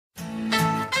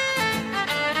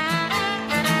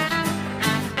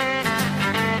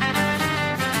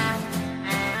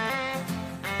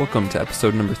Welcome to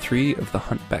episode number 3 of the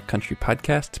Hunt Backcountry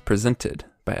podcast, presented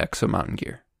by Exo Mountain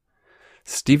Gear.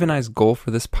 Steve and I's goal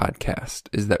for this podcast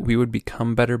is that we would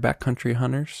become better backcountry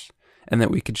hunters, and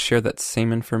that we could share that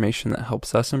same information that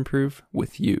helps us improve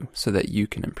with you so that you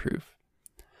can improve.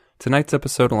 Tonight's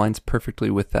episode aligns perfectly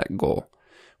with that goal.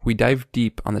 We dive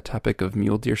deep on the topic of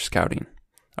mule deer scouting.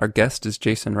 Our guest is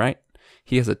Jason Wright.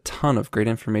 He has a ton of great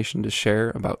information to share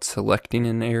about selecting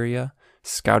an area,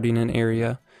 scouting an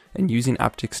area, and using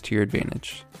optics to your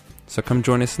advantage. So come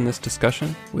join us in this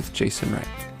discussion with Jason Wright.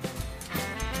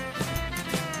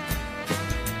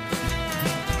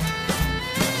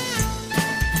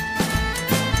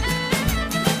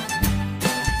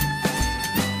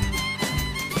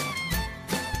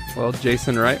 Well,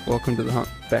 Jason Wright, welcome to the Hunt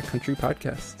Backcountry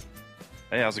podcast.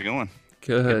 Hey, how's it going?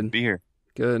 Good. Good to be here.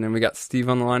 Good. And we got Steve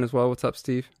on the line as well. What's up,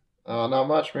 Steve? Not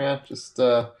much, man. Just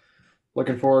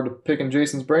looking forward to picking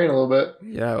Jason's brain a little bit.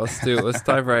 Yeah, let's do it. Let's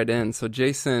dive right in. So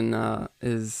Jason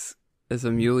is a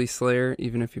muley slayer,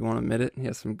 even if you won't admit it. He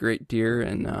has some great deer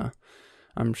and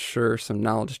I'm sure some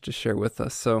knowledge to share with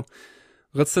us. So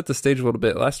let's set the stage a little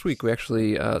bit. Last week we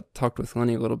actually talked with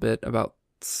Lenny a little bit about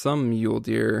some mule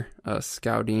deer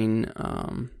scouting,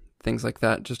 things like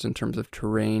that, just in terms of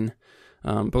terrain.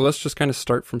 But let's just kind of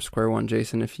start from square one,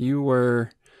 Jason. If you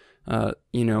were,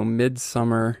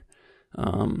 midsummer,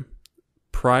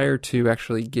 prior to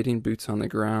actually getting boots on the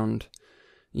ground,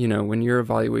 when you're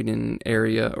evaluating an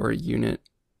area or a unit,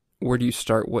 where do you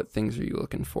start? What things are you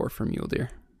looking for mule deer?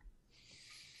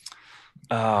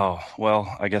 Oh,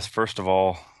 well, I guess first of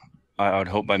all, I would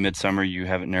hope by midsummer you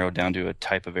have it narrowed down to a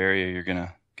type of area you're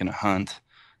gonna hunt.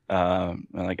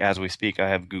 Like as we speak, I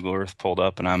have Google Earth pulled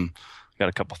up, and I'm got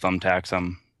a couple thumbtacks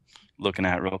I'm looking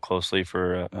at real closely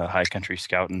for a high country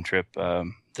scouting trip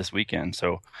this weekend.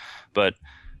 So, but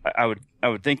I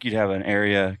would think you'd have an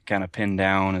area kind of pinned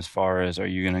down as far as, are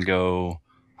you going to go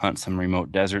hunt some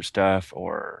remote desert stuff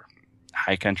or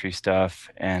high country stuff?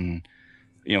 And,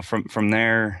 from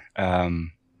there,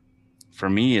 for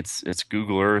me, it's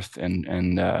Google Earth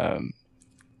and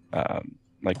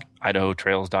like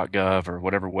idahotrails.gov or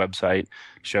whatever website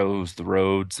shows the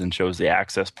roads and shows the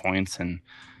access points. And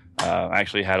I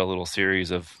actually had a little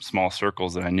series of small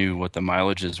circles that I knew what the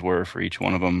mileages were for each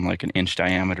one of them. Like an inch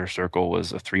diameter circle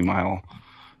was a 3 mile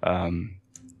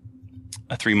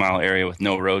area with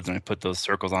no roads, and I put those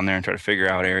circles on there and try to figure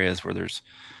out areas where there's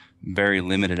very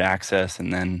limited access,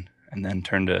 and then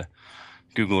turn to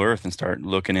Google Earth and start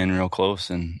looking in real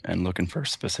close and looking for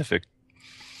specific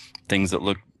things that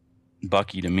look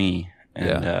bucky to me.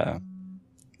 And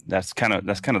that's kind of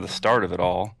the start of it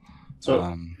all.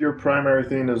 So your primary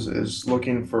thing is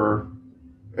looking for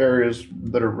areas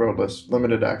that are roadless,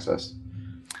 limited access.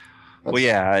 Well,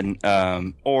 yeah,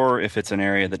 and or if it's an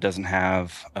area that doesn't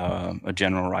have a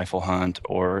general rifle hunt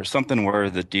or something where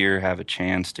the deer have a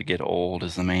chance to get old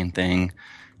is the main thing.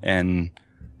 And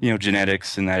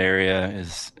genetics in that area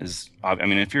is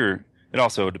it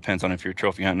also depends on if you're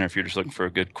trophy hunting or if you're just looking for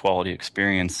a good quality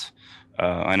experience.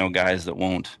 I know guys that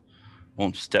won't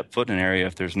step foot in an area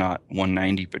if there's not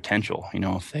 190 potential.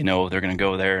 If they know they're going to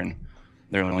go there and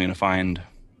they're only going to find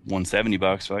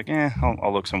 $170, they're like,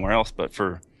 I'll look somewhere else. But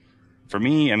for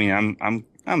me, I'm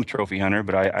a trophy hunter,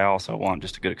 but I also want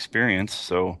just a good experience.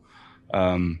 So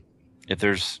if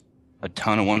there's a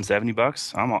ton of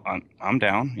 $170, I'm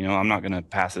down. I'm not going to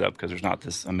pass it up because there's not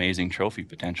this amazing trophy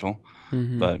potential.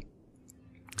 Mm-hmm. But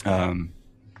kind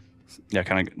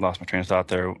of lost my train of thought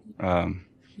there.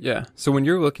 Yeah. So when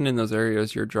you're looking in those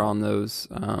areas, you're drawing those,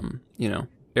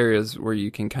 areas where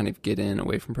you can kind of get in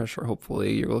away from pressure.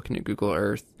 Hopefully you're looking at Google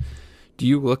Earth. Do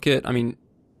you look at,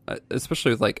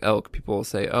 especially with like elk, people will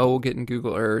say, we'll get in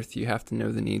Google Earth. You have to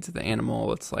know the needs of the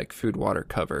animal. It's like food, water,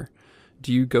 cover.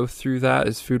 Do you go through that?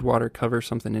 Is food, water, cover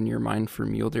something in your mind for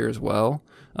mule deer as well?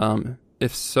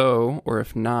 If so, or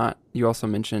if not, you also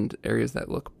mentioned areas that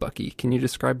look bucky. Can you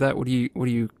describe that? What are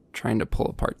you trying to pull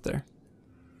apart there?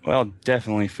 Well,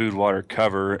 definitely food, water,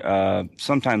 cover.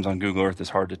 Sometimes on Google Earth, it's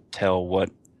hard to tell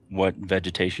what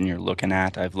vegetation you're looking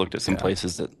at. I've looked at some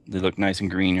places that they look nice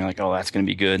and green. You're like, oh, that's going to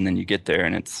be good. And then you get there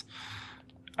and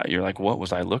you're like, what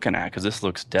was I looking at? Because this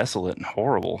looks desolate and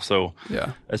horrible. So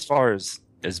as far as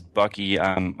bucky,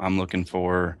 I'm looking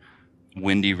for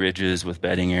windy ridges with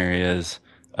bedding areas,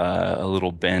 a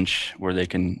little bench where they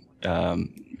can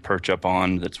perch up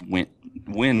on. That's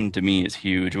wind to me is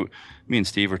huge. Me and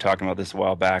Steve were talking about this a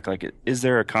while back. Like, is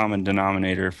there a common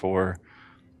denominator for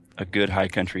a good high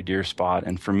country deer spot?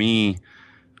 And for me,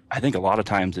 I think a lot of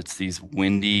times it's these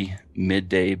windy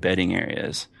midday bedding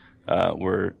areas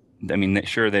where,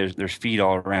 sure, there's feed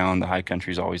all around. The high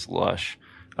country is always lush,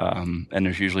 and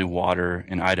there's usually water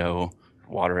in Idaho,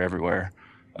 water everywhere.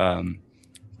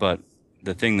 But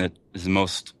the thing that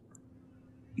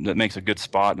makes a good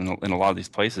spot in a lot of these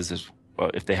places is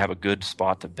if they have a good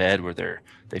spot to bed where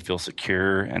they feel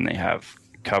secure and they have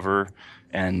cover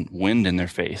and wind in their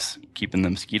face, keeping the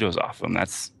mosquitoes off them.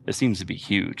 It seems to be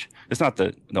huge. It's not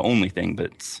the only thing, but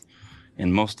it's,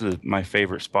 in most of my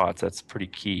favorite spots, that's pretty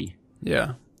key.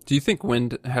 Yeah. Do you think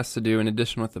wind has to do, in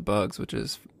addition with the bugs, which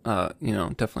is,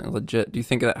 definitely legit, do you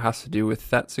think that has to do with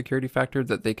that security factor,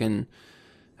 that they can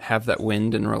have that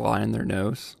wind and rely on their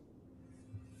nose?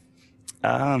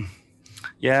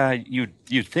 Yeah,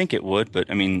 you'd think it would, but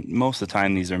I mean, most of the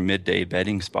time these are midday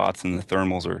bedding spots, and the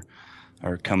thermals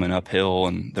are coming uphill,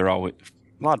 and they're always,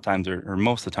 a lot of times, or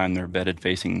most of the time, they're bedded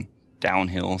facing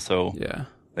downhill. So yeah,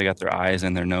 they got their eyes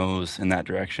and their nose in that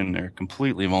direction. They're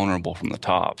completely vulnerable from the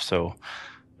top. So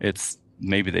it's,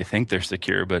 maybe they think they're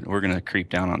secure, but we're going to creep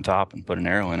down on top and put an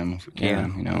arrow in them if we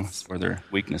can. Yeah, that's where their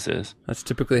weakness is. That's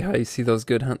typically how you see those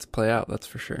good hunts play out. That's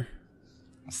for sure.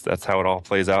 That's how it all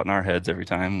plays out in our heads every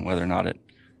time. Whether or not it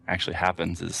actually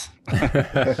happens is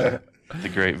the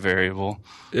great variable.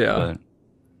 Yeah.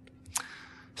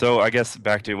 So I guess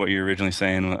back to what you were originally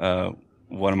saying,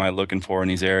 what am I looking for in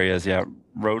these areas? Yeah,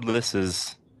 roadless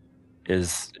is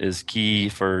key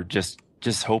for just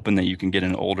hoping that you can get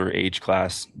an older age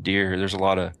class deer. There's a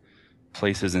lot of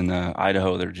places in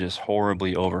Idaho that are just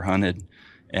horribly overhunted,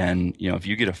 and if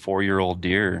you get a 4-year-old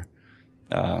deer,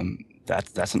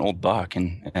 that's an old buck,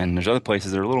 and there's other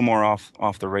places that are a little more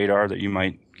off the radar that you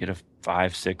might get a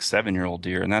 5, 6, 7-year-old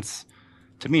deer, and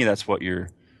to me that's what you're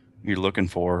looking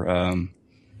for.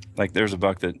 Like there's a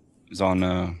buck that is on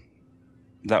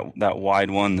that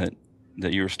wide one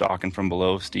that you were stalking from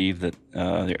below, Steve, that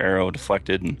the arrow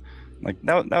deflected, and like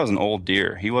that was an old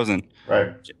deer. He wasn't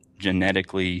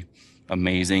genetically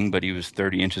amazing, but he was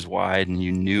 30 inches wide, and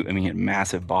he had a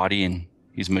massive body, and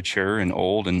he's mature and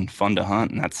old and fun to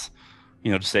hunt. And that's,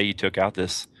 to say you took out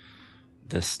this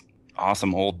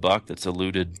awesome old buck that's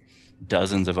eluded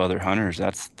dozens of other hunters,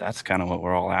 that's kind of what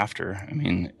we're all after. I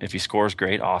mean, if he scores,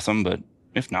 great, awesome, but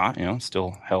if not, it's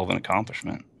still hell of an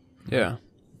accomplishment. Yeah.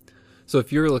 So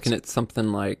if you're looking at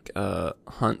something like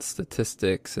hunt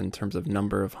statistics in terms of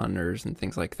number of hunters and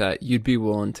things like that, you'd be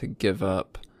willing to give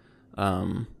up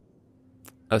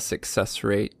a success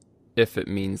rate if it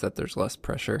means that there's less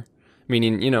pressure.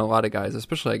 Meaning, a lot of guys,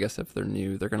 especially I guess if they're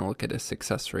new, they're going to look at a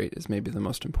success rate as maybe the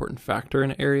most important factor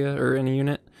in an area or in a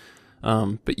unit.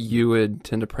 But you would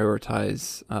tend to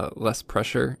prioritize less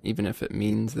pressure, even if it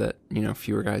means that,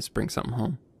 fewer guys bring something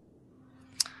home.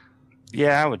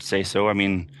 Yeah, I would say so. I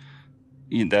mean,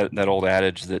 that old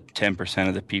adage that 10%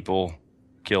 of the people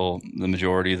kill the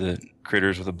majority of the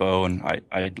critters with a bow, and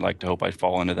I'd like to hope I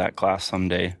fall into that class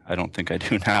someday. I don't think I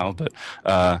do now, but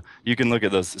you can look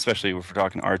at those, especially if we're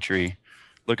talking archery,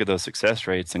 look at those success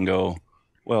rates and go,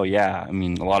 well, yeah, I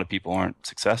mean, a lot of people aren't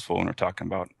successful when we're talking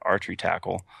about archery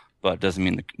tackle, but it doesn't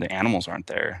mean the animals aren't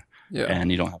there,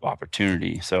 and you don't have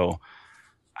opportunity. So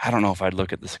I don't know if I'd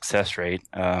look at the success rate.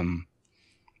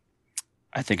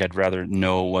 I think I'd rather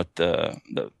know what the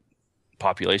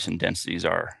population densities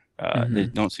are. They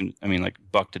don't seem, like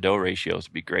buck to doe ratios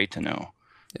would be great to know.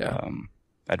 Yeah.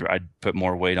 I'd put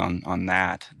more weight on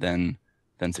that than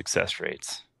success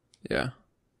rates. Yeah.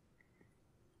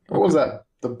 What was that,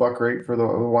 the buck rate for the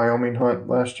Wyoming hunt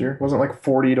last year? Wasn't it like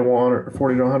 40 to 1 or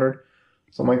 40 to 100?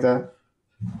 Something like that?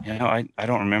 I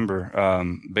don't remember.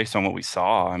 Based on what we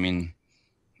saw, I mean,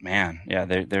 man, yeah,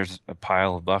 there's a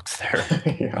pile of bucks there.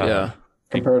 Yeah.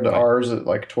 Compared to ours at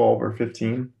like 12 or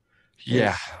 15.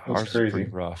 Yeah, ours is pretty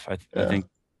rough. I think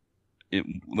the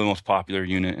most popular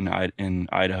unit in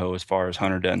Idaho as far as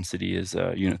hunter density is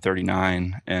Unit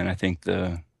 39, and I think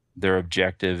their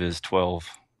objective is 12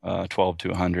 to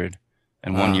 100.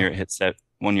 And one year it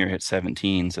hit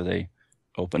 17, so they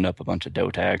opened up a bunch of doe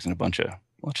tags and a bunch of,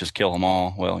 let's just kill them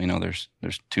all. Well, there's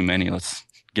too many. Let's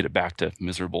get it back to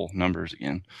miserable numbers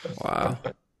again. Wow.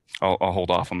 I'll hold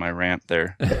off on my rant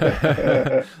there.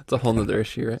 It's a whole nother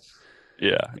issue, right?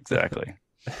 Yeah, exactly.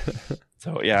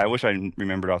 So yeah, I wish I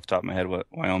remembered off the top of my head what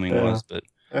Wyoming was, but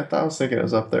I was thinking it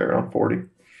was up there around 40.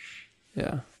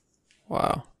 Yeah.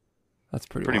 Wow. That's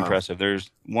pretty impressive.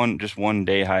 There's just one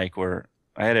day hike where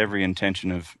I had every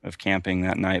intention of camping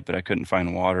that night, but I couldn't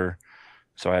find water,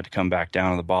 so I had to come back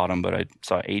down to the bottom. But I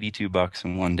saw 82 bucks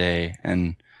in one day,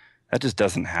 and that just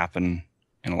doesn't happen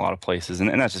in a lot of places, and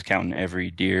that's just counting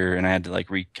every deer, and I had to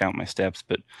recount my steps,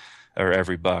 or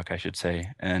every buck, I should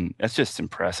say, and that's just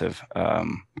impressive,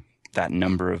 that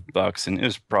number of bucks, and it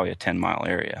was probably a 10-mile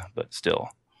area, but still,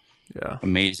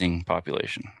 amazing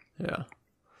population. Yeah.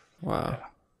 Wow.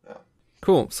 Yeah.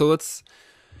 Cool. So let's,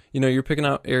 you're picking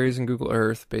out areas in Google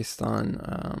Earth based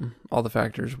on all the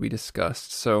factors we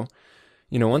discussed. So,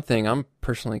 one thing I'm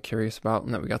personally curious about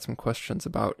and that we got some questions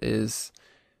about is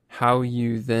how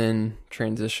you then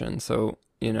transition. So,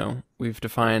 we've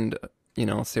defined,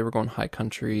 let's say we're going high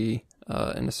country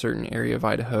in a certain area of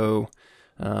Idaho,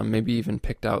 maybe even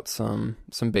picked out some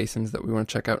basins that we want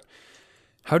to check out.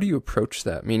 How do you approach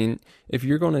that? Meaning, if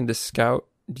you're going to scout,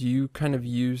 do you kind of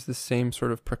use the same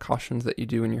sort of precautions that you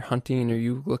do when you're hunting? Are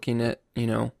you looking at,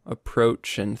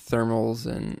 approach and thermals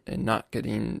and not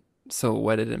getting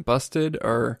silhouetted and busted?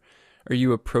 Or are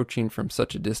you approaching from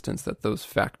such a distance that those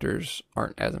factors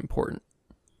aren't as important?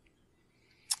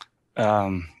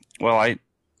 Well,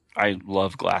 I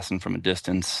love glassing from a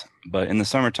distance, but in the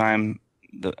summertime,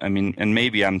 and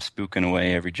maybe I'm spooking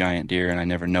away every giant deer and I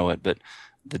never know it, but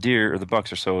the deer or the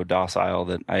bucks are so docile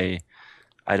that I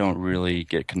don't really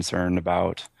get concerned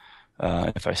about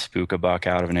if I spook a buck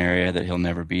out of an area that he'll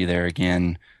never be there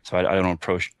again. So I don't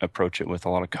approach it with a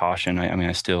lot of caution.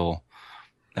 I still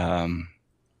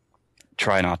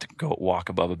try not to go walk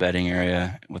above a bedding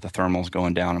area with the thermals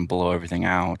going down and blow everything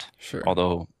out. Sure.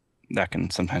 Although that can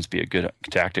sometimes be a good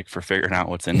tactic for figuring out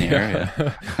what's in the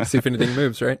area. See if anything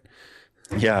moves, right?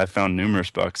 Yeah, I found numerous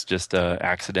bucks just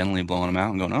accidentally blowing them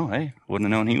out and going, oh, hey,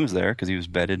 wouldn't have known he was there because he was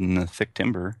bedded in the thick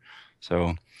timber.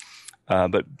 So,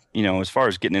 but, as far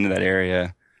as getting into that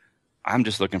area, I'm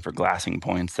just looking for glassing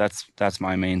points. That's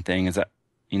my main thing is that,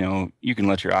 you can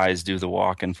let your eyes do the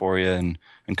walking for you and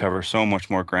cover so much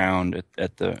more ground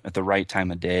at the right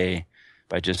time of day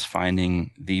by just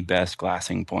finding the best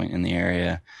glassing point in the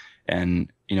area. And,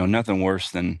 nothing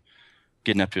worse than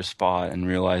getting up to a spot and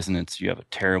realizing you have a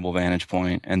terrible vantage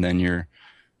point, and then you're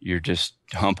just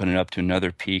humping it up to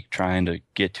another peak, trying to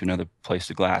get to another place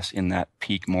to glass in that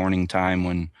peak morning time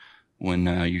when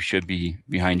you should be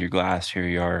behind your glass. Here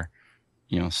you are,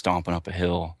 stomping up a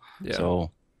hill. Yeah.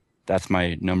 So that's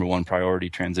my number one priority,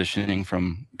 transitioning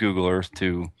from Google Earth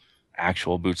to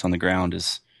actual boots on the ground,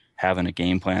 is having a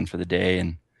game plan for the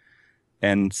day.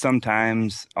 And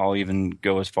sometimes I'll even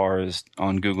go as far as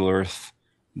on Google Earth,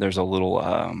 there's a little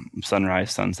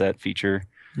sunrise sunset feature.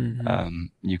 Mm-hmm.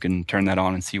 You can turn that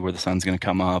on and see where the sun's going to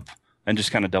come up and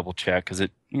just kind of double check because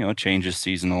it changes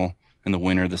seasonal. In the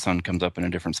winter, the sun comes up in a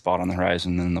different spot on the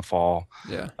horizon than in the fall.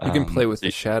 Yeah, you can play with the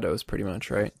shadows pretty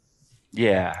much, right?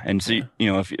 Yeah, and so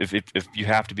if you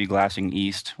have to be glassing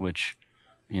east, which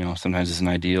sometimes isn't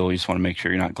ideal, you just want to make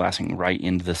sure you're not glassing right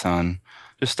into the sun.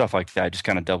 Just stuff like that. Just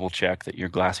kind of double check that your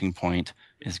glassing point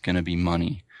is going to be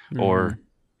money, or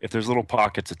if there's little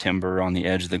pockets of timber on the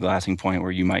edge of the glassing point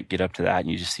where you might get up to that and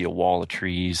you just see a wall of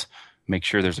trees, make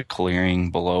sure there's a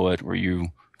clearing below it where you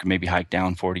can maybe hike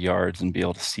down 40 yards and be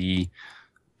able to see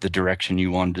the direction you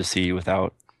wanted to see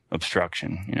without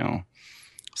obstruction,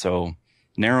 So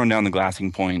narrowing down the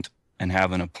glassing point and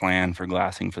having a plan for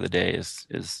glassing for the day is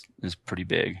pretty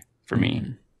big for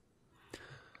me.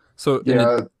 So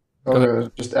yeah,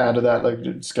 just add to that, like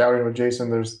scouting with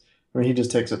Jason, he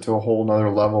just takes it to a whole nother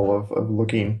level of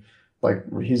looking. Like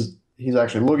he's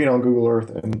actually looking on Google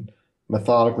Earth and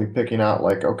methodically picking out,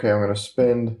 like, okay, I'm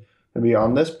going to be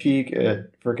on this peak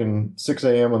at freaking 6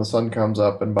 a.m. when the sun comes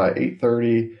up, and by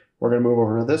 8:30 we're going to move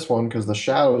over to this one because the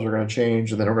shadows are going to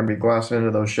change, and then we're going to be glassing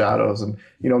into those shadows. And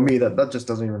that just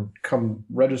doesn't even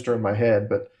register in my head,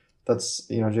 but that's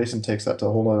Jason takes that to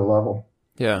a whole nother level.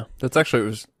 Yeah, that's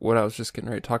actually what I was just getting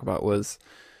ready to talk about was,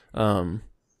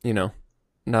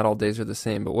 not all days are the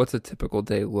same, but what's a typical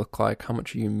day look like? How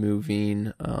much are you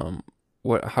moving?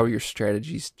 How are your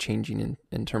strategies changing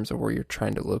in terms of where you're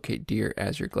trying to locate deer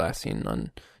as you're glassing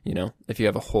on, if you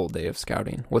have a whole day of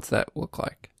scouting, what's that look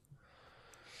like?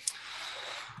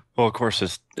 Well, of course,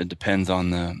 it depends on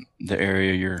the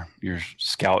area you're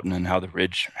scouting and how the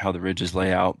ridges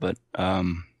lay out. But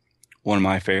one of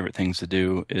my favorite things to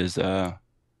do is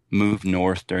move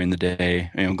north during the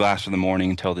day. Glass for the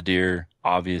morning, tell the deer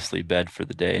obviously bed for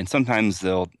the day. And sometimes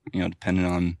they'll, depending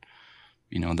on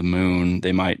the moon,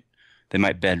 they might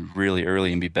bed really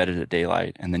early and be bedded at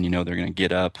daylight, and then they're going to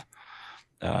get up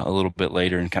a little bit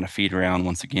later and kind of feed around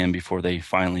once again before they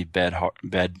finally bed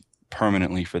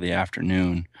permanently for the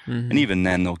afternoon. Mm-hmm. And even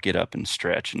then they'll get up and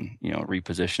stretch and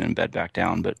reposition and bed back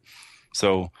down. But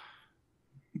so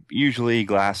usually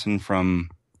glassing from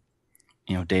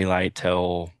daylight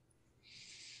till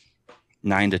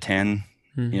 9 to 10,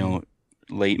 mm-hmm.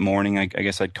 Late morning, I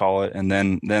guess I'd call it. And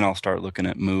then I'll start looking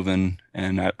at moving,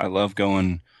 and I love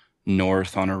going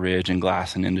north on a ridge and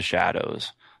glassing into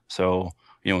shadows. So,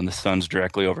 when the sun's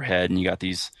directly overhead and you got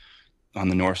these on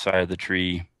the north side of the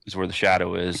tree is where the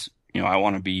shadow is, I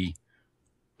want to be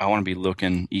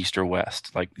looking east or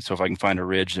west. Like, so if I can find a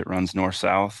ridge that runs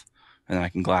north-south and I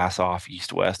can glass off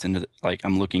east-west into like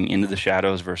I'm looking into the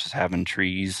shadows versus having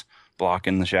trees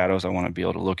blocking the shadows. I want to be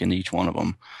able to look into each one of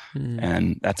them.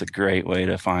 And that's a great way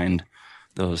to find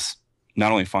those,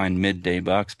 not only find midday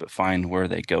bucks, but find where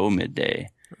they go midday.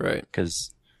 Right.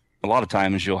 Because a lot of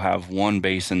times you'll have one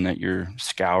basin that you're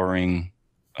scouring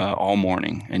all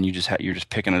morning, and you're just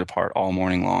picking it apart all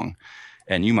morning long,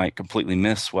 and you might completely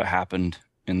miss what happened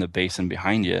in the basin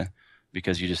behind you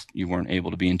because you weren't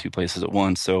able to be in two places at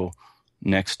once. So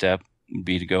next step would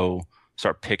be to go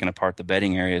start picking apart the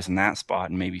bedding areas in that spot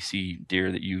and maybe see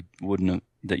deer that you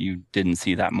didn't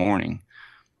see that morning.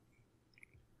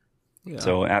 Yeah.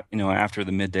 So after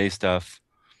the midday stuff,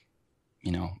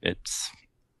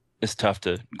 it's tough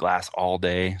to glass all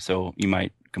day. So you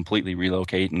might completely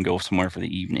relocate and go somewhere for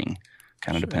the evening.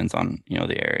 Kind of depends on,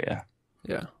 the area.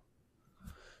 Yeah.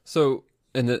 So,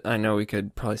 I know we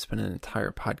could probably spend an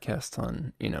entire podcast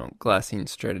on, glassing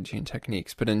strategy and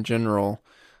techniques, but in general,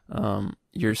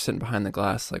 you're sitting behind the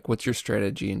glass. Like, what's your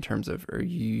strategy in terms of, are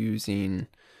you using,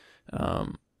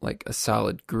 like a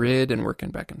solid grid and working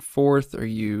back and forth? Are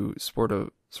you sort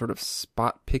of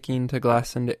spot picking to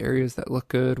glass into areas that look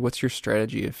good? What's your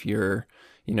strategy if you're,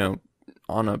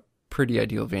 on a pretty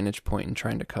ideal vantage point and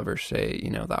trying to cover, say,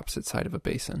 the opposite side of a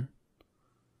basin?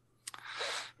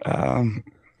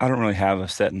 I don't really have a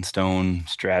set in stone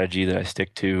strategy that I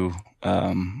stick to.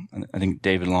 I think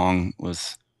David Long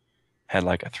had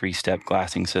like a 3-step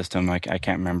glassing system. I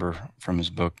can't remember from his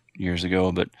book years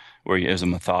ago, but where it was a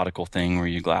methodical thing where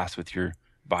you glass with your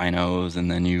binos, and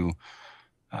then you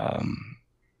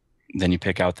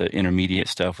pick out the intermediate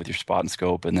stuff with your spot and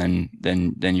scope, and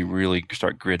then you really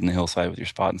start gridding the hillside with your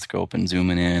spot and scope and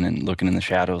zooming in and looking in the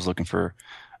shadows, looking for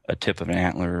a tip of an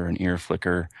antler or an ear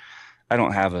flicker.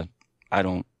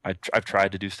 I've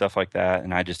tried to do stuff like that,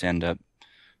 and I just end up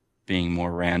being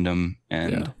more random.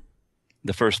 And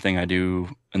the first thing I do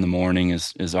in the morning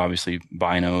is obviously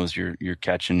binos. You're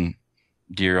catching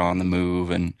deer on the move,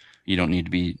 and you don't need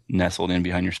to be nestled in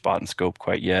behind your spot and scope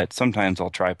quite yet. Sometimes I'll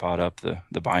tripod up the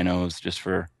binos just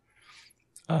for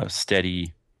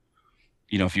steady.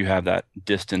 If you have that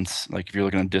distance, like if you're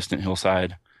looking at a distant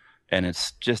hillside and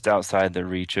it's just outside the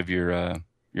reach of your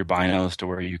binos to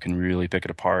where you can really pick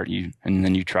it apart, and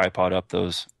then you tripod up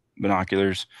those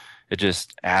binoculars, it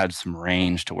just adds some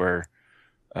range to where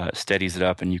it steadies it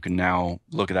up, and you can now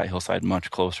look at that hillside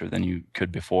much closer than you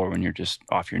could before when you're just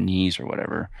off your knees or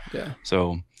whatever. Yeah.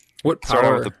 So what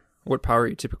power are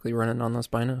you typically running on those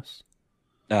binos?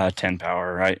 10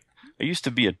 power. I used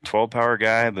to be a 12 power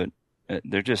guy, but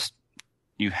they're just,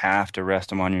 you have to rest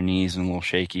them on your knees and a little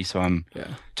shaky. So I'm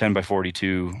 10 by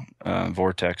 42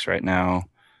 Vortex right now.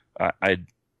 I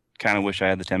kind of wish I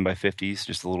had the 10 by 50s,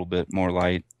 just a little bit more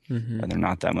light, and they're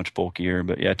not that much bulkier.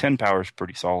 But 10 power is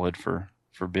pretty solid for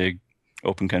big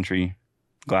open country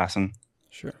glassing.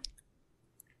 Sure.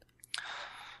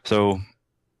 So,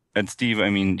 and Steve,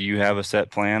 do you have a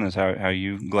set plan as how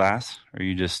you glass, or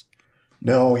you just?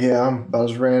 No, I'm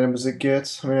about as random as it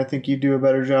gets. I think you do a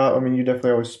better job. You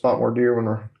definitely always spot more deer when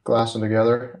we're glassing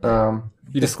together.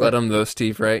 You just let them though,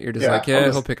 Steve, right? You're just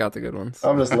he'll pick out the good ones.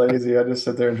 I'm just lazy. I just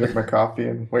sit there and drink my coffee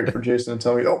and wait for Jason to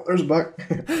tell me, oh, there's a buck.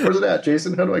 Where's it at,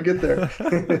 Jason? How do I get there?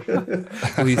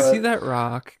 Will you see that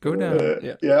rock? Go down.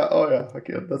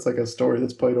 Okay. That's like a story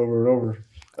that's played over and over.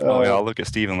 I'll look at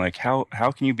Steve and like, how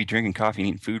can you be drinking coffee and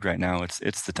eating food right now?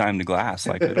 It's the time to glass.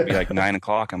 Like, it'll be like 9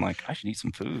 o'clock. I'm like, I should eat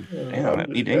some food. Damn, I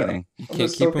don't eat anything. You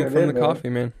can't keep them from the coffee,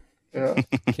 man. Yeah.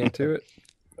 Can't do it.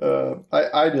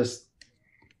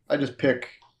 I just pick,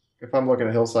 if I'm looking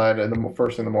at hillside and the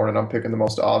first thing in the morning, I'm picking the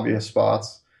most obvious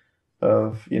spots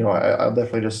of, I'll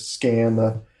definitely just scan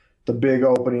the big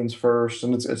openings first.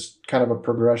 And it's kind of a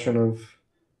progression of,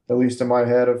 at least in my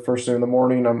head, of first thing in the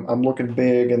morning, I'm looking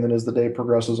big. And then as the day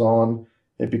progresses on,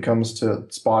 it becomes to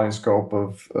spotting scope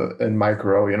of, and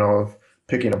micro, of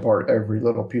picking apart every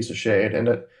little piece of shade. And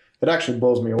it actually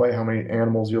blows me away how many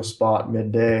animals you'll spot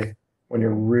midday when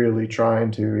you're really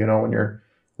trying to, when you're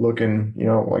looking,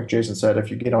 like Jason said, if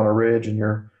you get on a ridge and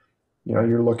you're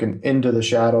looking into the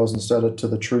shadows instead of to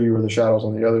the tree or the shadows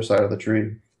on the other side of the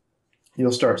tree,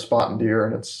 you'll start spotting deer,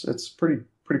 and it's pretty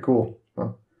cool.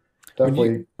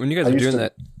 Definitely. When you guys are doing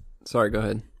that, sorry, go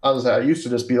ahead. I used to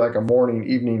just be like a morning,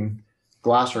 evening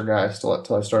glasser guy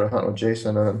till I started hunting with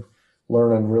Jason and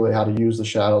learning really how to use the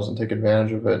shadows and take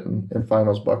advantage of it and find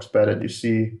those bucks bedded. You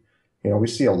see, we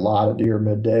see a lot of deer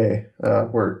midday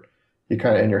where you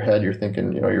kind of in your head, you're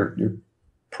thinking, your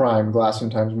prime glassing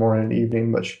times morning and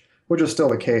evening, which is still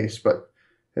the case, but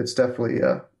it's definitely,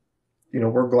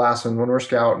 we're glassing when we're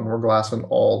scouting, we're glassing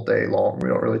all day long. We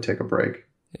don't really take a break.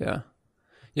 Yeah.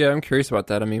 Yeah, I'm curious about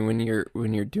that. I mean, when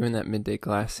you're doing that midday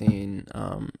glassing,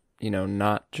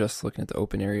 not just looking at the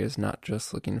open areas, not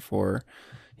just looking for,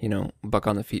 buck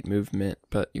on the feet movement,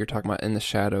 but you're talking about in the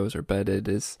shadows or bedded.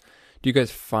 Do you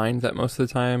guys find that most of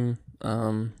the time,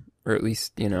 or at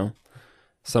least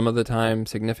some of the time,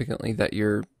 significantly, that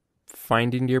you're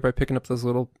finding deer by picking up those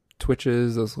little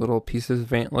twitches, those little pieces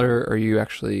of antler? Or are you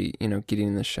actually getting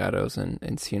in the shadows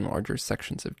and seeing larger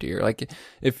sections of deer? Like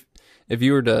if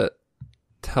you were to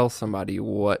tell somebody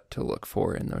what to look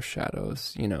for in those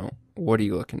shadows, what are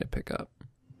you looking to pick up?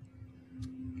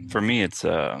 For me, it's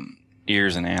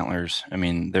ears and antlers. I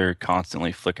mean, they're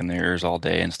constantly flicking their ears all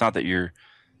day, and it's not that you're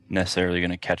necessarily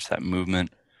going to catch that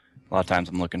movement. A lot of times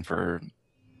I'm looking for,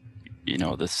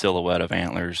 the silhouette of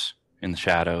antlers in the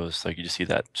shadows. Like you just see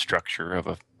that structure of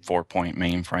a 4-point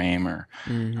mainframe, or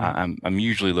I'm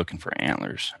usually looking for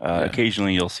antlers.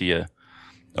 Occasionally you'll see a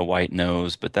white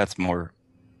nose, but that's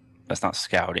not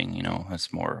scouting,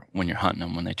 that's more when you're hunting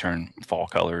them, when they turn fall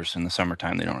colors. In the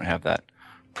summertime, they don't have that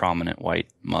prominent white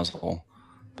muzzle.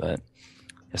 But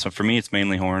yeah, so for me, it's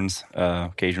mainly horns,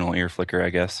 occasional ear flicker, I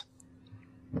guess.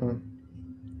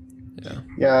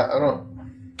 Yeah, I don't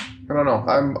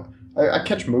know. I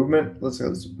catch movement.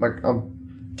 It's like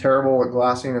I'm terrible at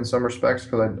glassing in some respects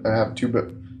because I have too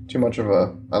much of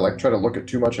a. I like try to look at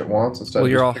too much at once instead. Well,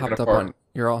 of you're just all picking hopped up apart.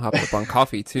 on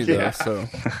coffee too, though. Yeah. So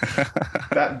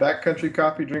Backcountry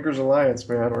Coffee Drinkers Alliance,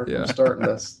 man. We're starting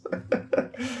this.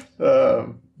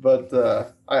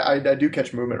 I do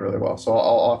catch movement really well. So I'll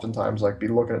oftentimes be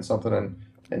looking at something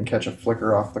and catch a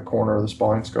flicker off the corner of the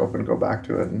spotting scope and go back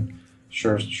to it, and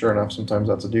sure enough, sometimes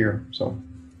that's a deer. So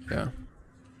yeah.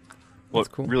 What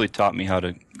really taught me how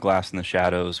to glass in the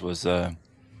shadows was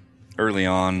early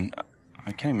on.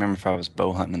 I can't remember if I was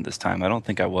bow hunting at this time. I don't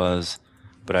think I was,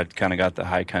 but I'd kind of got the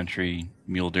high country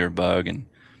mule deer bug, and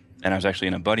I was actually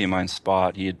in a buddy of mine's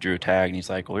spot. He had drew a tag, and he's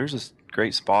like, "Well, here's this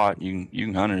great spot. You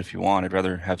can hunt it if you want. I'd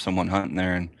rather have someone hunting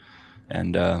there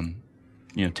and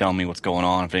tell me what's going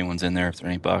on, if anyone's in there, if there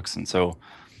are any bucks." And so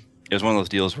it was one of those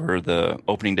deals where the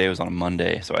opening day was on a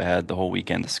Monday, so I had the whole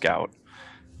weekend to scout,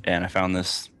 and I found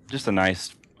this just a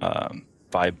nice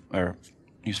 5, or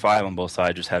use 5 on both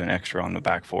sides, just had an extra on the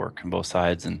back fork on both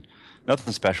sides, and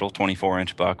nothing special,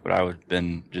 24-inch buck, but I would have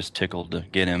been just tickled to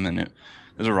get him. And it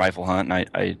was a rifle hunt, and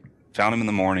I found him in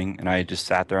the morning, and I just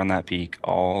sat there on that peak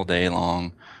all day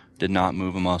long, did not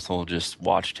move a muscle, just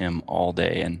watched him all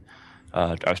day. And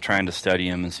I was trying to study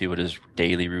him and see what his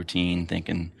daily routine,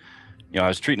 thinking, I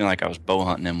was treating it like I was bow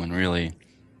hunting him, when really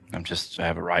I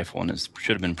have a rifle, and it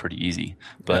should have been pretty easy.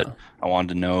 But I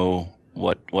wanted to know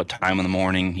what time in the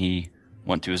morning he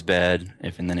went to his bed,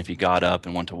 and then if he got up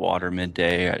and went to water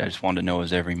midday. I just wanted to know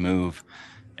his every move.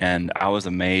 And I was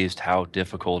amazed how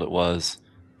difficult it was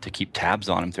to keep tabs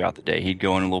on him throughout the day. He'd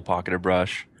go in a little pocket of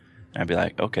brush, and I'd be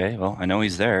like, okay, well, I know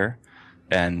he's there.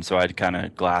 And so I'd kind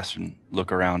of glass and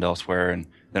look around elsewhere, and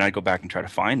then I'd go back and try to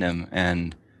find him,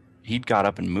 and he'd got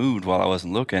up and moved while I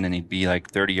wasn't looking, and he'd be like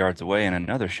 30 yards away in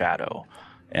another shadow.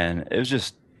 And it was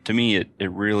just, to me, it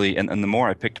really, and the more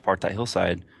I picked apart that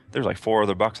hillside, there's like 4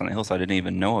 other bucks on the hillside I didn't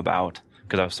even know about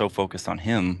because I was so focused on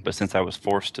him. But since I was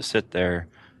forced to sit there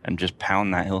and just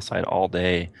pound that hillside all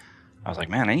day, I was like,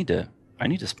 man, I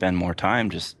need to spend more time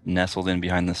just nestled in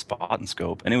behind this spot and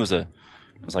scope. And it was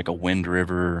like a Wind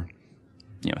River,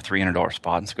 $300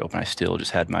 spot and scope, and I still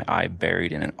just had my eye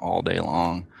buried in it all day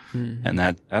long. And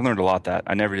that I learned a lot. That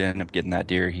I never did end up getting that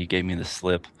deer. He gave me the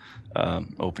slip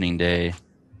opening day,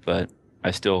 but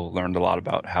I still learned a lot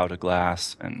about how to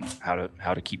glass and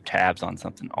how to keep tabs on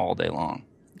something all day long.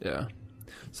 Yeah.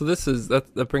 So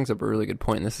that brings up a really good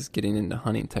point. This is getting into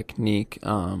hunting technique,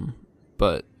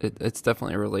 but it's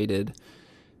definitely related.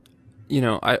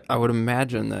 I would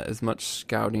imagine that as much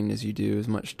scouting as you do, as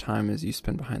much time as you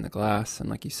spend behind the glass, and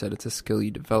like you said, it's a skill you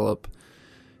develop.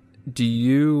 Do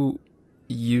you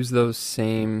use those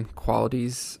same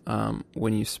qualities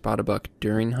when you spot a buck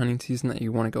during hunting season that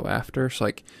you want to go after?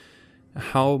 So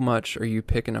how much are you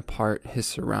picking apart his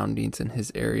surroundings and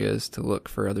his areas to look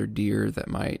for other deer that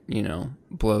might,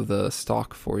 blow the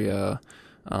stalk for you,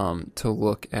 to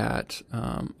look at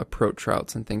approach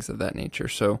routes and things of that nature?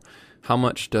 So how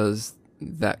much does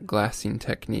that glassing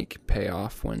technique pay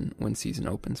off when season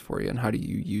opens for you, and how do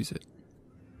you use it?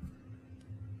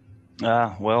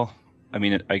 Well, I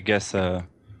mean, I guess,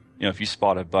 if you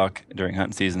spot a buck during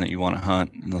hunting season that you want to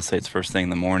hunt, and let's say it's first thing in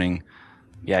the morning,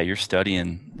 yeah, you're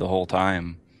studying the whole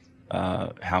time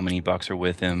how many bucks are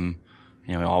with him.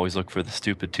 Always look for the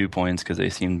stupid 2 points because they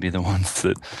seem to be the ones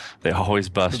that they always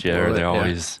bust you, or they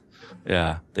always,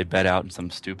 they bet out in some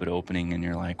stupid opening, and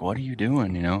you're like, what are you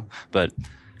doing, But,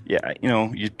 yeah,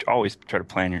 you always try to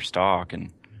plan your stalk,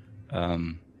 and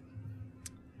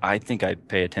I think I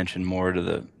pay attention more to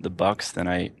the bucks than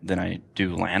I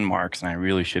do landmarks, and I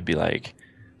really should be like,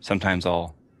 sometimes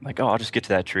I'll like, oh, I'll just get to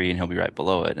that tree and he'll be right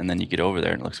below it, and then you get over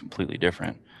there and it looks completely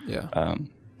different. Yeah.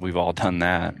 We've all done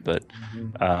that, but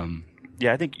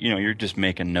yeah, I think you're just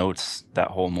making notes that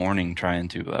whole morning, trying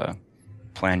to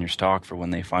plan your stock for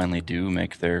when they finally do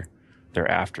make their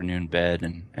afternoon bed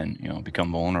and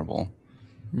become vulnerable.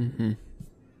 Mm-hmm.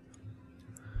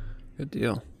 Good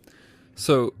deal.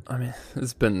 So, I mean, this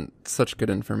has been such good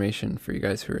information for you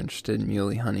guys who are interested in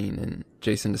muley hunting. And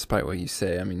Jason, despite what you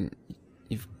say, I mean,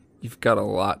 you've got a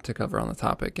lot to cover on the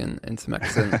topic and some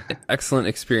excellent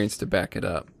experience to back it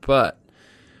up. But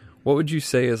what would you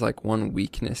say is like one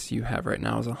weakness you have right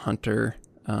now as a hunter?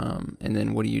 And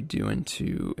then what are you doing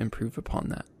to improve upon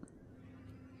that?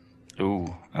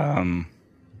 Ooh,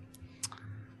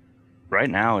 right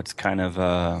now it's kind of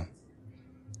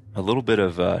a little bit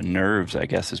of nerves, I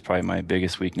guess, is probably my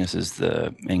biggest weakness, is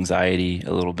the anxiety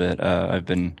a little bit. I've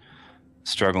been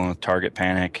struggling with target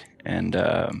panic and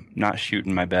not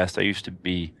shooting my best. I used to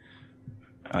be,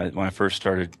 when I first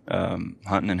started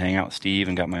hunting and hanging out with Steve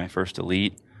and got my first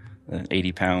elite, an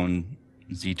 80-pound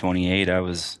Z28,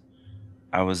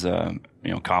 I was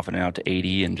confident out to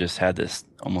 80 and just had this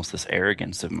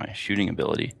arrogance of my shooting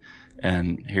ability.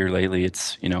 And here lately,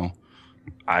 it's,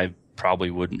 I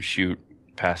probably wouldn't shoot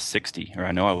past 60, or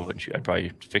I know I wouldn't shoot. I'd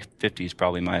probably 50 is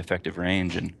probably my effective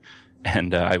range,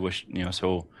 and I wish,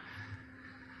 so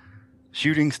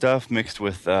shooting stuff mixed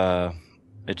with it,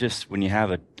 just when you have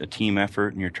a team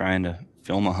effort and you're trying to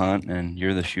film a hunt and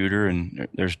you're the shooter, and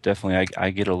there's definitely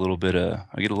I get a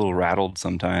little rattled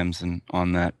sometimes, and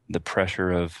on the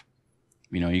pressure of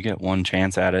you get one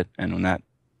chance at it, and when that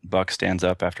buck stands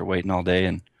up after waiting all day,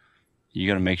 and you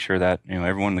got to make sure that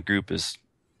everyone in the group is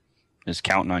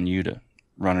counting on you to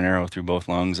run an arrow through both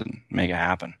lungs and make it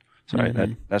happen. So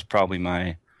that's probably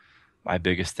my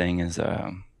biggest thing, is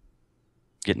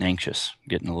getting anxious,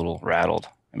 getting a little rattled.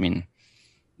 I mean,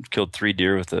 I've killed 3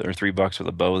 bucks with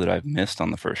a bow that I've missed on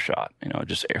the first shot.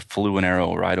 Just flew an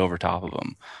arrow right over top of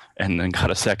them, and then got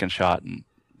a second shot and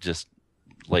just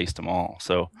laced them all.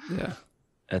 So yeah,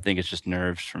 I think it's just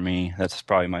nerves for me. That's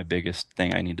probably my biggest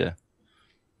thing I need to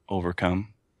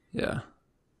overcome. Yeah.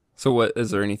 So what,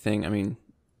 is there anything, I mean,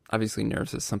 obviously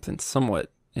nerves is something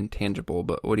somewhat intangible,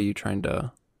 but how are you trying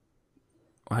to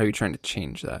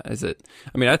change that? Is it,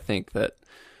 I mean, I think that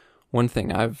one thing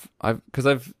because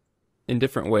I've in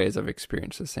different ways I've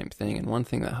experienced the same thing, and one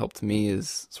thing that helped me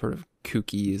is, sort of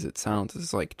kooky as it sounds,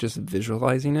 is like just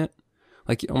visualizing it,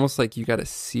 like almost like you got to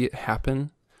see it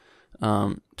happen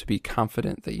to be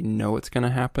confident that it's going to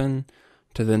happen,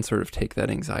 to then sort of take that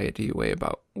anxiety away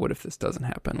about what if this doesn't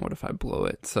happen, what if I blow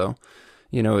it. So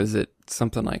is it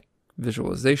something like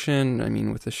visualization? I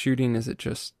mean, with the shooting, is it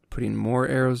just putting more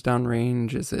arrows down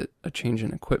range? Is it a change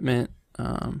in equipment?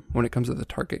 When it comes to the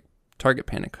target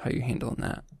panic, how are you handling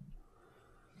that?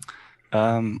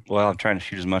 Well, I'm trying to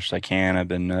shoot as much as I can. I've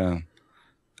been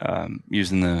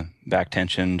using the back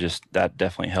tension. Just that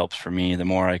definitely helps for me. The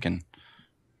more I can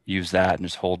use that and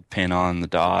just hold pin on the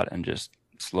dot and just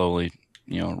slowly,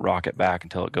 rock it back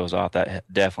until it goes off, that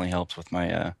definitely helps with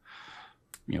my,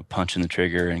 punching the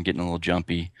trigger and getting a little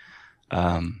jumpy.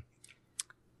 Other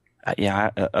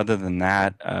than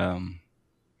that,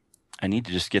 I need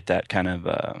to just get that kind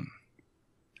of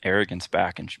arrogance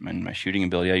back in my shooting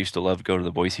ability. I used to love to go to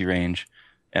the Boise range,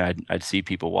 and I'd see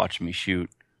people watching me shoot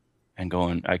and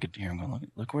going, I could hear them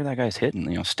going, look where that guy's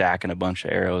hitting, stacking a bunch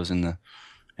of arrows in the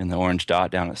orange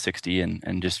dot down at 60,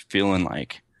 and just feeling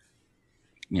like,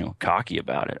 cocky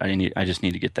about it. I just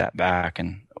need to get that back,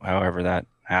 and however that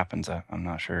happens, I'm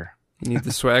not sure. You need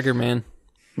the swagger, man.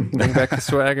 Bring back the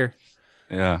swagger.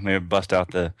 Yeah, maybe bust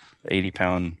out the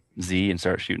 80-pound Z and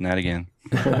start shooting that again.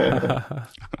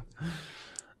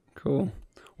 Cool.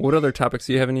 What other topics?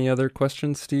 Do you have any other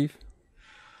questions, Steve?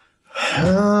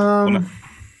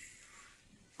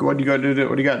 What do you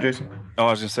got, Jason? Oh,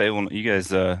 I was gonna say, well, you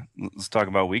guys, let's talk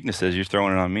about weaknesses. You're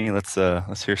throwing it on me. Let's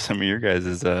hear some of your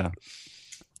guys'.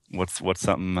 What's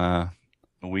something a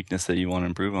weakness that you want to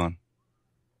improve on,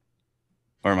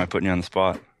 or am I putting you on the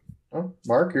spot? Oh,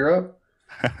 Mark, you're up.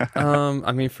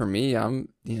 I mean, for me,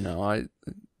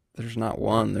 there's not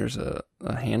one. There's a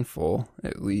handful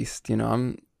at least.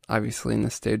 I'm obviously in the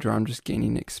stage where I'm just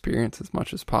gaining experience as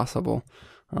much as possible.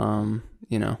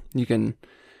 You can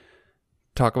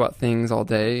talk about things all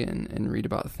day and read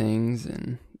about things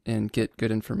and get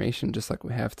good information just like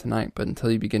we have tonight. But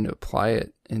until you begin to apply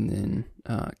it and then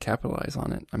capitalize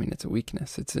on it, I mean, it's a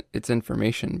weakness. It's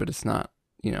information, but it's not,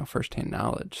 firsthand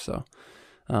knowledge. So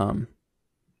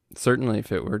certainly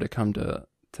if it were to come to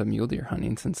mule deer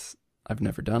hunting, since I've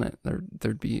never done it.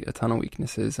 There'd be a ton of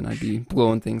weaknesses, and I'd be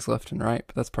blowing things left and right.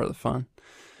 But that's part of the fun.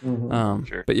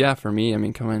 Sure. But yeah, for me, I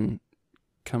mean, coming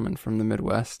from the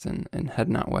Midwest and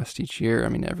heading out west each year, I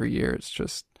mean, every year it's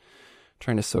just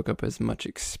trying to soak up as much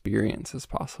experience as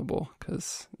possible,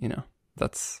 because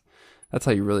that's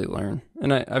how you really learn.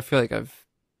 And I feel like I've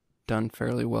done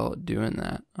fairly well at doing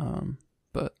that.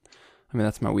 But I mean,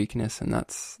 that's my weakness, and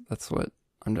that's what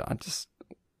I just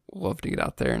love to get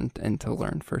out there and to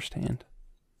learn firsthand.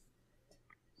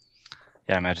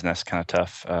 Yeah, I imagine that's kind of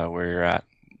tough where you're at,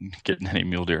 getting any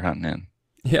mule deer hunting in.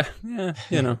 Yeah,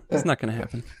 it's not going to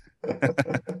happen.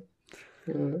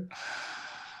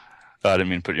 I didn't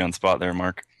mean to put you on the spot there,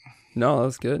 Mark. No, that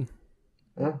was good.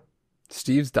 Yeah.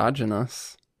 Steve's dodging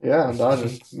us. Yeah, I'm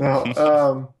dodging.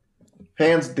 No,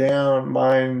 hands down,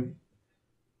 mine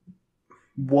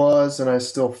was, and I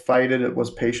still fight it. It was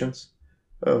patience,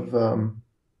 of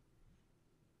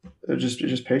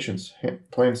just patience,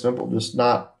 plain and simple. Just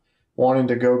not wanting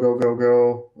to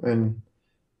go, and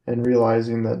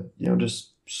realizing that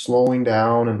just slowing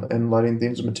down and letting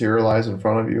things materialize in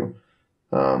front of you.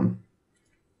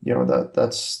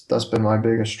 That's been my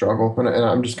biggest struggle, and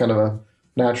I'm just kind of a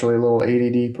naturally a little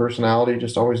ADD personality,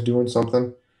 just always doing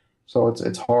something. So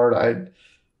it's hard. I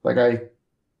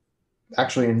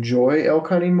actually enjoy elk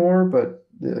hunting more, but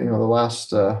the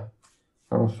last I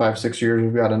don't know, 5-6 years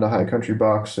we've got into high country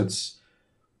bucks. It's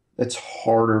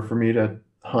harder for me to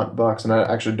hunt bucks, and I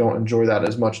actually don't enjoy that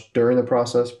as much during the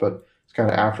process, but it's kind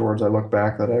of afterwards I look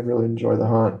back that I really enjoy the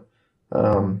hunt.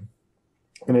 And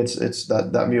it's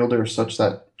that mule deer is such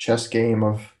that chess game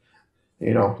of,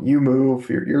 you move,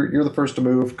 you're the first to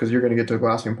move because you're going to get to a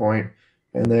glassing point,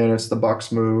 and then it's the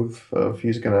buck's move of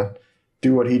he's going to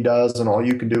do what he does, and all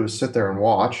you can do is sit there and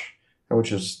watch,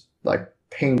 which is like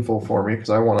painful for me because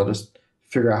I want to just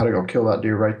figure out how to go kill that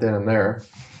deer right then and there.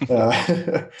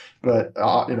 But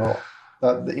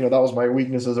that was my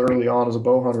weaknesses early on as a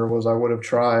bow hunter, was I would have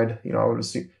tried, I would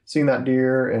have seen that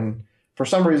deer, and for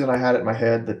some reason I had it in my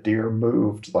head that deer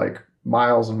moved like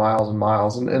miles and miles and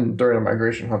miles, and during a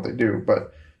migration hunt they do,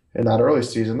 but in that early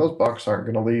season those bucks aren't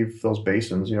going to leave those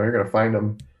basins. You're going to find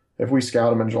them. If we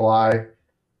scout them in July,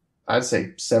 I'd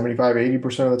say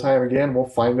 75-80% of the time, again, we'll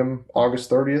find them August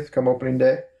 30th come opening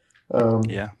day.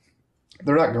 Yeah,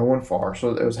 they're not going far,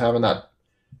 so it was having that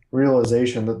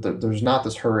realization that there's not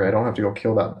this hurry. I don't have to go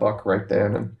kill that buck right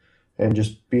then, and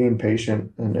just being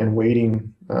patient and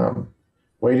waiting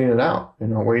it out,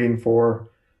 waiting for.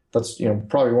 That's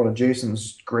probably one of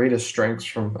Jason's greatest strengths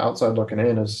from outside looking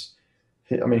in is,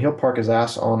 he'll park his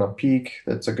ass on a peak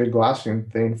that's a good glassing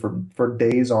thing for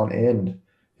days on end.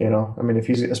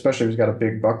 Especially if he's got a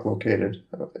big buck located,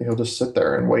 he'll just sit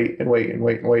there and wait,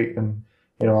 and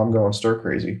I'm going stir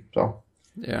crazy. So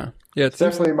it's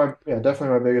definitely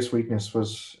my biggest weakness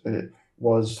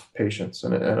was patience,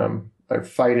 and I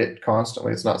fight it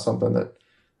constantly. It's not something that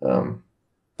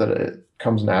it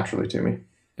comes naturally to me.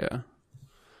 Yeah,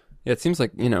 it seems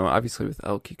like, obviously with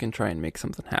elk, you can try and make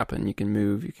something happen. You can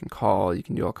move, you can call, you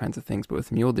can do all kinds of things. But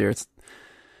with mule deer,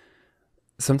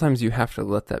 sometimes you have to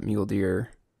let that mule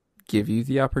deer give you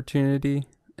the opportunity,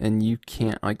 and you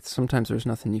can't, sometimes there's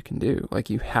nothing you can do.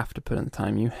 You have to put in the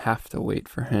time. You have to wait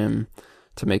for him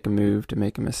to make a move, to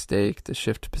make a mistake, to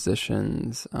shift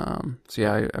positions. So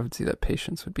yeah, I would see that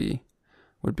patience would be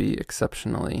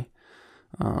exceptionally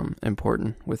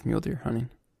important with mule deer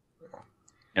hunting.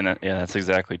 And that's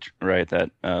exactly right. That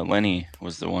Lenny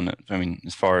was the one that,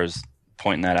 as far as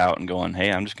pointing that out and going, hey,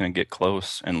 I'm just going to get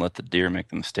close and let the deer make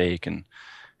the mistake. And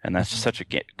that's just such a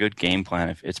good game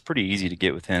plan. It's pretty easy to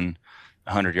get within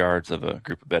 100 yards of a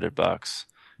group of bedded bucks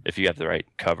if you have the right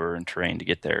cover and terrain to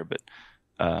get there. But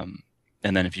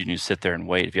and then if you just sit there and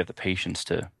wait, if you have the patience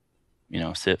to,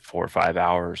 sit 4 or 5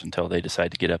 hours until they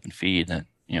decide to get up and feed, then,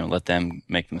 let them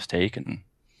make the mistake and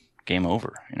game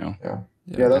over,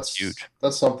 Yeah, that's huge.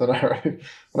 That's something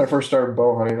when I first started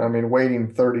bow hunting,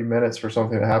 waiting 30 minutes for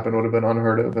something to happen would have been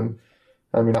unheard of. And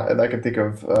I can think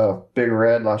of Big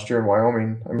Red last year in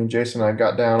Wyoming. Jason and I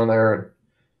got down in there at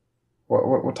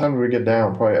what time did we get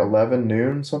down? Probably 11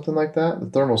 noon, something like that. The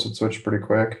thermals had switched pretty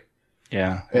quick.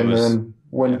 Yeah.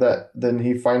 Then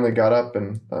he finally got up,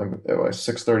 and it was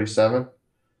 6:37.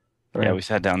 Yeah, we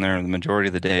sat down there the majority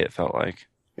of the day, it felt like.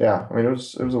 Yeah, it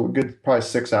was a good probably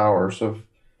 6 hours of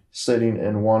sitting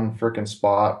in one freaking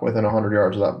spot within 100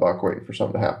 yards of that buck waiting for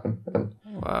something to happen, and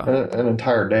wow. an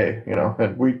entire day,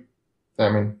 and we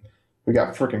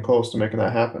got freaking close to making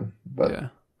that happen. But yeah.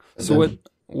 So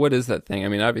what is that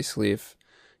thing? Obviously, if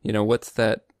what's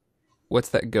that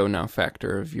go now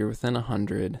factor of you're within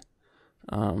 100,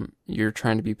 You're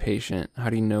trying to be patient. How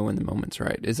do you know when the moment's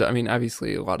right?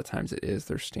 Obviously a lot of times it is,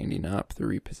 they're standing up, they're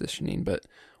repositioning, but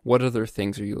what other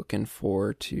things are you looking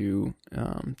for to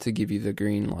give you the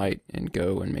green light and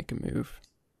go and make a move?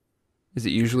 Is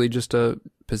it usually just a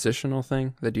positional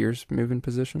thing, the deer's moving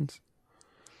positions?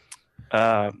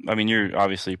 You're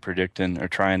obviously predicting or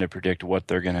trying to predict what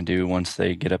they're going to do once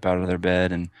they get up out of their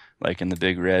bed. And like in the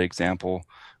Big Red example,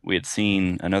 we had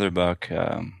seen another buck,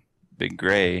 Big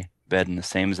Gray, bed in the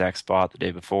same exact spot the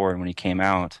day before. And when he came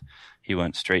out, he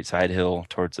went straight side hill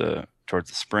towards the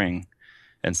spring.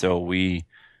 And so we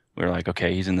were like,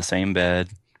 okay, he's in the same bed.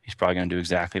 He's probably going to do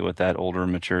exactly what that older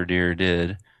mature deer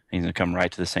did. He's going to come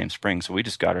right to the same spring. So we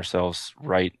just got ourselves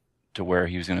right to where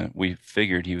we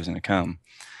figured he was going to come.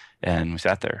 And we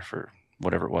sat there for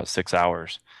whatever it was, 6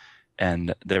 hours.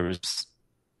 And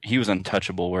he was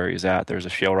untouchable where he was at. There was a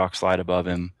shale rock slide above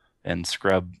him and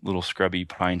little scrubby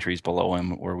pine trees below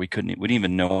him where we didn't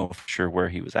even know for sure where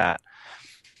he was at.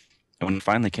 And when he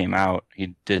finally came out,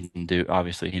 he didn't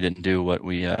do what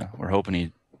we were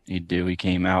hoping he'd do. He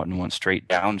came out and went straight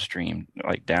downstream,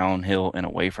 like downhill and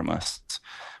away from us,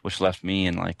 which left me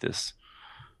in like this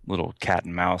little cat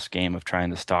and mouse game of trying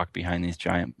to stalk behind these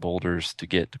giant boulders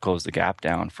to close the gap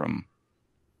down from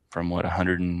what,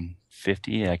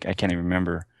 150? I can't even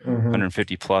remember.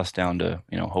 150 plus down to,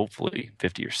 hopefully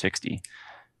 50 or 60.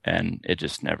 And it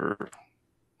just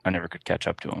I never could catch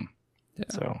up to him. Yeah.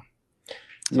 So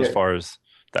as far as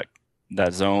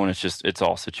that zone, it's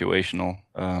all situational.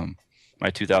 My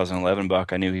 2011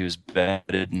 buck, I knew he was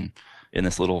bedded in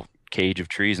this little cage of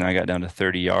trees, and I got down to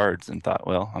 30 yards and thought,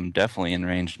 well, I'm definitely in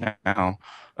range now.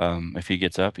 If he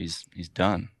gets up, he's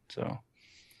done. So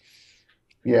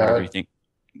yeah, whatever you think.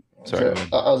 Sorry,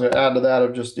 I was going to add to that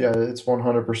of just, it's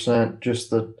 100%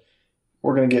 just that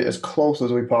we're going to get as close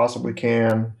as we possibly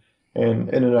can. And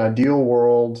in an ideal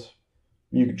world,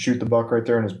 you could shoot the buck right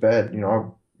there in his bed.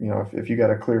 If you got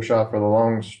a clear shot for the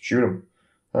lungs, shoot him.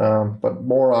 But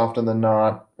more often than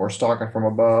not, we're stalking from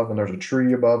above and there's a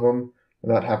tree above him.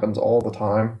 That happens all the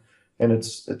time. And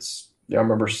I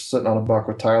remember sitting on a buck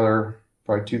with Tyler,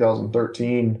 probably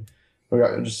 2013. We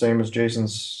got just same as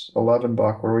Jason's 11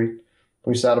 buck where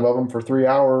we sat above him for 3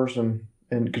 hours and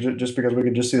just because we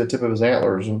could just see the tip of his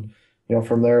antlers. And,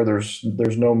 from there, there's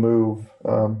no move.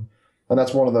 And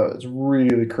that's it's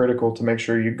really critical to make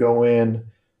sure you go in,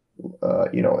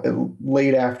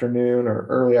 late afternoon or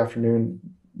early afternoon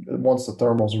once the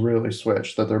thermals really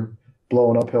switch, that they're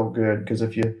blowing uphill good. Because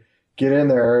if you get in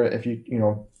there,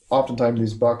 oftentimes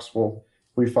these bucks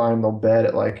we find they'll bed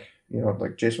at like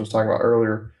Jason was talking about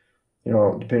earlier,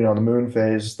 depending on the moon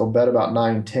phase, they'll bed about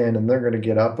 9-10 and they're going to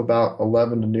get up about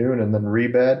 11 to noon and then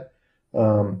rebed.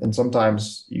 And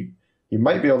sometimes you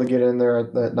might be able to get in there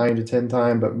at that 9 to 10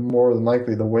 time, but more than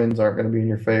likely the winds aren't going to be in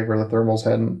your favor. The thermals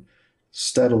hadn't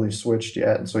steadily switched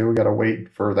yet. And so we got to wait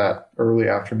for that early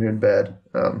afternoon bed.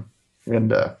 We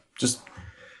just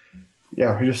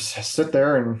sit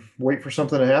there and wait for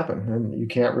something to happen. And you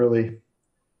can't really,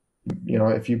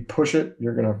 if you push it,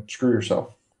 you're going to screw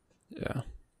yourself. Yeah.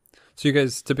 So you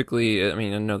guys typically,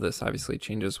 I know this obviously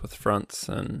changes with fronts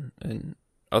and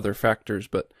other factors,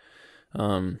 but,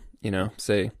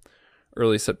 say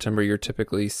early September, you're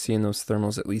typically seeing those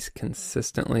thermals at least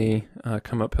consistently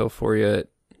come uphill for you at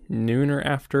noon or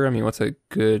after. What's a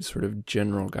good sort of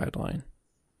general guideline?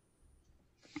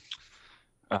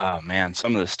 Oh man,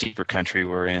 some of the steeper country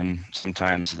we're in,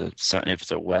 sometimes the sun, if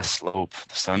it's a west slope,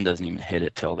 the sun doesn't even hit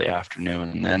it till the afternoon,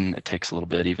 and then it takes a little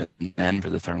bit even then for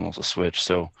the thermals to switch.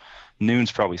 So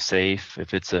noon's probably safe.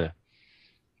 If it's an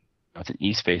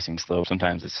east-facing slope,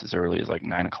 sometimes it's as early as like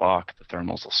 9 o'clock. The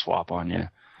thermals will swap on you.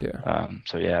 Yeah.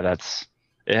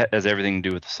 It has everything to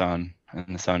do with the sun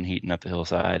and the sun heating up the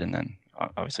hillside, and then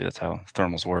obviously that's how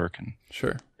thermals work. And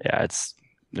sure. Yeah,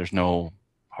 there's no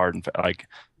hard and like.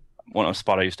 One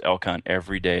spot I used to elk hunt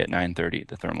every day at 9:30,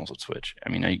 the thermals would switch.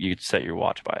 You could set your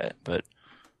watch by it, but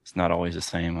it's not always the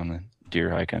same on the deer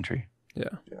high country. Yeah.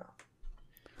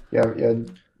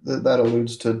 That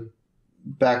alludes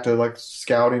back to like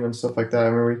scouting and stuff like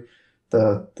that.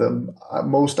 The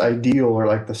most ideal are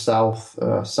like the south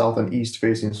and east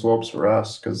facing slopes for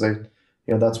us because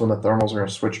that's when the thermals are going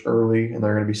to switch early and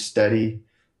they're going to be steady,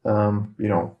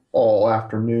 all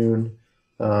afternoon.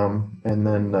 And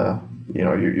then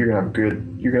you're gonna have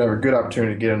a good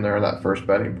opportunity to get in there at that first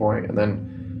bedding point, and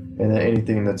then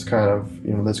anything that's kind of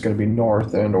that's going to be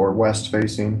north and or west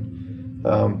facing.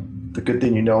 The good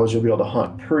thing is you'll be able to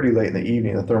hunt pretty late in the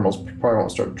evening. The thermals probably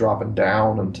won't start dropping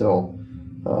down until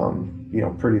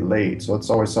pretty late. So it's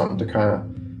always something to kind of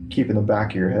keep in the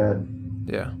back of your head.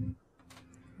 Yeah.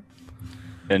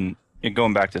 And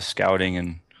going back to scouting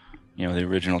and the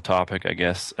original topic, I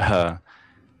guess.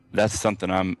 That's something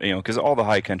I'm, because all the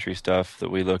high country stuff that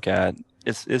we look at,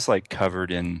 it's like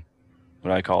covered in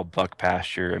what I call buck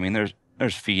pasture. I mean,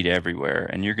 there's feed everywhere,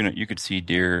 and you could see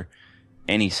deer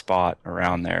any spot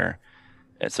around there.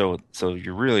 And so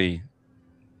you're really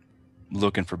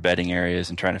looking for bedding areas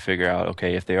and trying to figure out,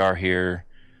 okay, if they are here,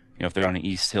 if they're on the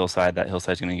east hillside, that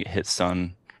hillside's going to get hit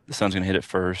sun. The sun's going to hit it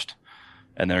first,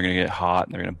 and they're going to get hot,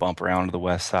 and they're going to bump around to the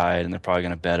west side, and they're probably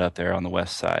going to bed up there on the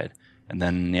west side. And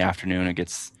then in the afternoon, it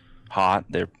gets hot.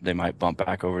 They might bump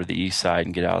back over to the east side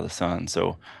and get out of the sun.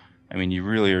 So, I mean, you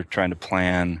really are trying to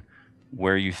plan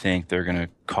where you think they're going to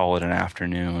call it an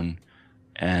afternoon,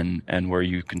 and where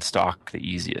you can stalk the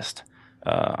easiest.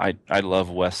 I love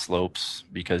west slopes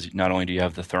because not only do you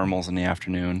have the thermals in the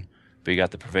afternoon, but you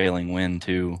got the prevailing wind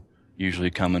too,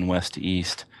 usually coming west to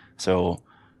east. So,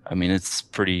 I mean, it's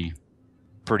pretty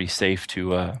safe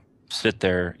to sit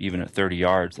there even at 30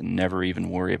 yards and never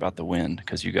even worry about the wind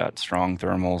because you got strong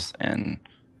thermals and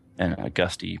a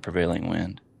gusty prevailing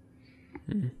wind.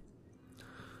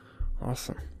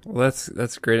 Awesome. Well,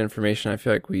 that's great information. I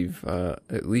feel like we've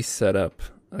at least set up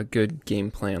a good game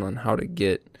plan on how to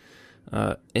get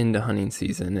into hunting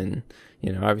season. And,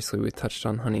 obviously we touched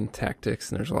on hunting tactics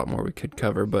and there's a lot more we could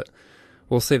cover, but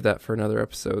we'll save that for another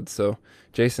episode. So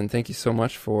Jason, thank you so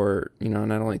much for,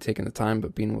 not only taking the time,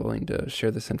 but being willing to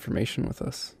share this information with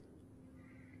us.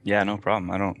 Yeah, no problem.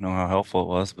 I don't know how helpful it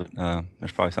was, but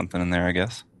there's probably something in there, I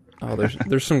guess. Oh,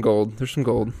 there's some gold. There's some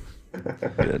gold.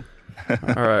 Good. All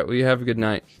right. Well, you have a good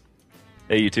night.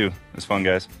 Hey, you too. It was fun,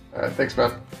 guys. All right, thanks,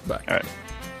 man. Bye. All right.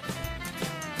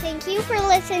 Thank you for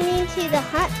listening to the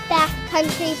Hunt Back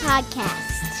Country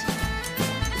Podcast.